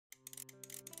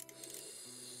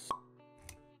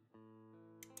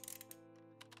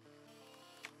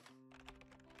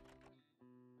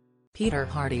Peter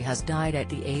Hardy has died at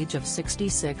the age of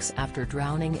 66 after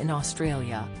drowning in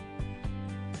Australia.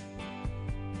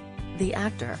 The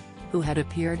actor, who had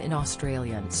appeared in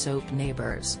Australian soap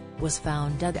Neighbours, was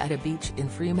found dead at a beach in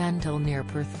Fremantle near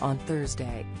Perth on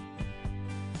Thursday.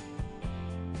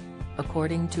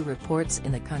 According to reports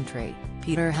in the country,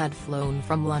 Peter had flown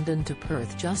from London to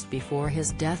Perth just before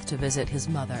his death to visit his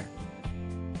mother.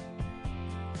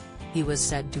 He was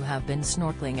said to have been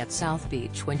snorkeling at South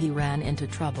Beach when he ran into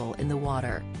trouble in the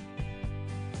water.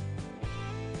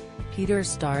 Peter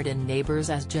starred in Neighbours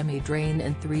as Jimmy Drain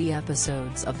in 3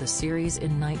 episodes of the series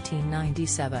in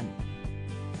 1997.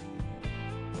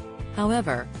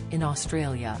 However, in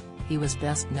Australia, he was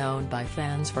best known by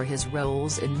fans for his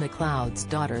roles in McLeod's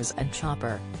Daughters and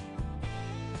Chopper.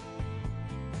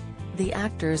 The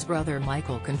actor's brother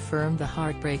Michael confirmed the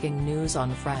heartbreaking news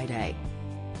on Friday.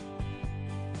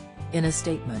 In a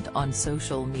statement on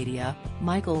social media,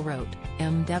 Michael wrote,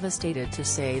 "I'm devastated to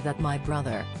say that my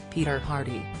brother, Peter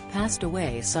Hardy, passed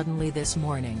away suddenly this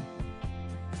morning.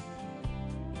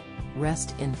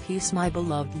 Rest in peace, my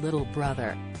beloved little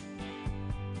brother."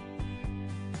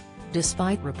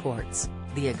 Despite reports,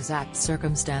 the exact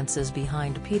circumstances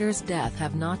behind Peter's death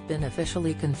have not been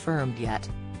officially confirmed yet.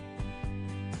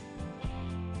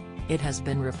 It has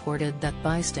been reported that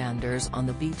bystanders on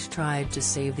the beach tried to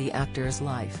save the actor's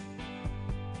life.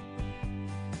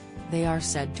 They are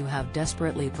said to have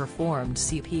desperately performed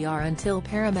CPR until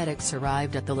paramedics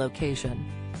arrived at the location.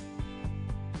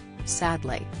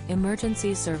 Sadly,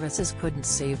 emergency services couldn't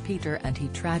save Peter and he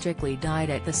tragically died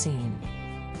at the scene.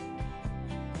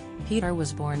 Peter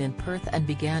was born in Perth and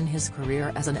began his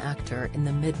career as an actor in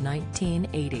the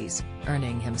mid-1980s,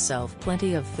 earning himself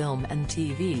plenty of film and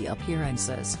TV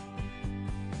appearances.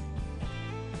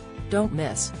 Don't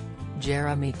miss: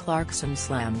 Jeremy Clarkson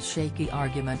slams shaky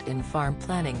argument in farm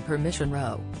planning permission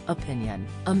row, opinion,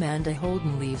 Amanda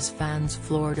Holden leaves fans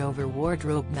floored over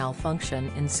wardrobe malfunction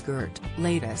in skirt.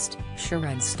 Latest,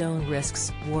 Sharon Stone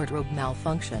risks wardrobe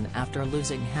malfunction after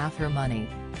losing half her money.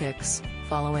 Pics,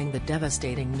 following the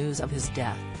devastating news of his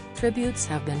death, tributes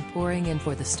have been pouring in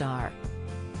for the star.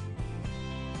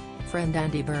 Friend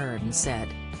Andy Byrne said,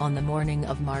 "On the morning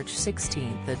of March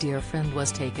 16 a dear friend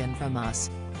was taken from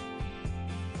us.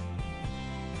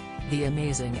 The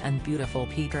amazing and beautiful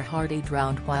Peter Hardy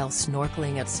drowned while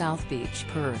snorkeling at South Beach,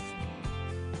 Perth.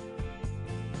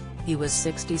 He was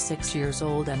 66 years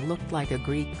old and looked like a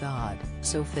Greek god,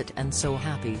 so fit and so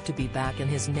happy to be back in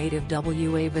his native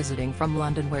WA, visiting from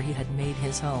London where he had made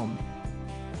his home."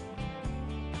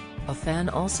 A fan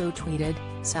also tweeted,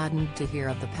 "Saddened to hear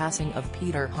of the passing of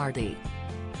Peter Hardy.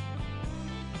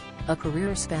 A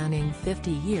career spanning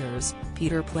 50 years,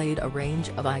 Peter played a range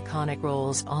of iconic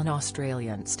roles on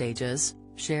Australian stages,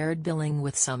 shared billing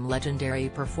with some legendary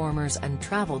performers and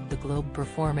travelled the globe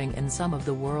performing in some of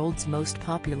the world's most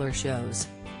popular shows."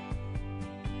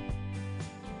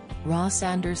 Ross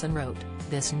Anderson wrote,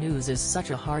 "This news is such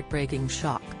a heartbreaking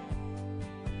shock.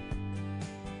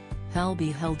 Hell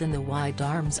be held in the wide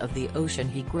arms of the ocean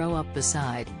he grew up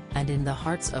beside, and in the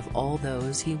hearts of all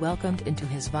those he welcomed into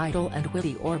his vital and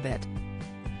witty orbit.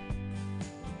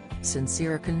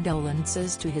 Sincere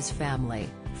condolences to his family,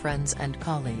 friends and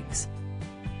colleagues."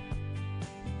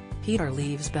 Peter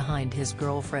leaves behind his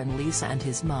girlfriend Lisa and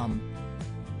his mum,